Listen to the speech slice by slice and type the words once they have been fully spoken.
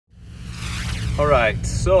All right,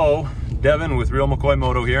 so Devin with Real McCoy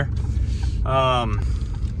Moto here.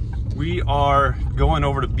 We are going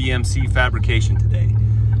over to BMC Fabrication today,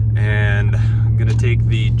 and I'm gonna take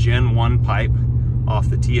the Gen 1 pipe off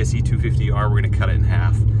the TSE 250R. We're gonna cut it in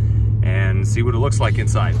half and see what it looks like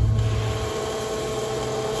inside.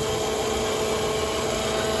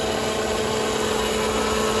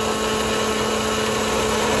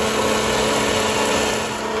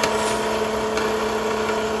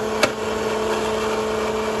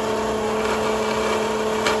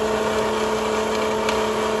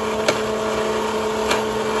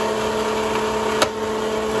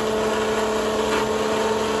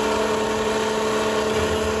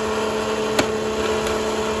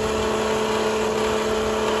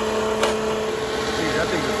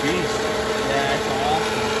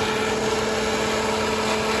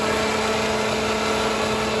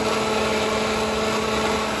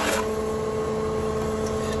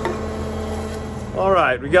 All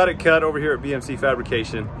right, we got it cut over here at BMC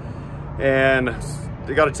Fabrication, and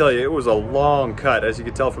I gotta tell you, it was a long cut. As you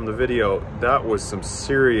can tell from the video, that was some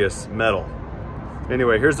serious metal.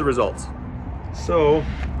 Anyway, here's the results. So,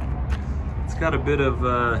 it's got a bit of,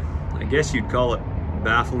 I guess you'd call it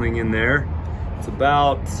baffling in there. It's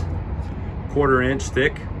about 1/4 inch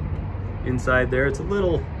thick inside there. It's a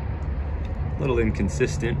little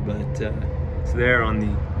inconsistent, but it's there on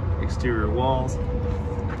the exterior walls.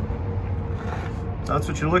 That's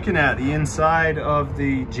what you're looking at, the inside of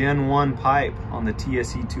the Gen 1 pipe on the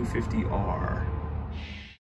TSE 250R.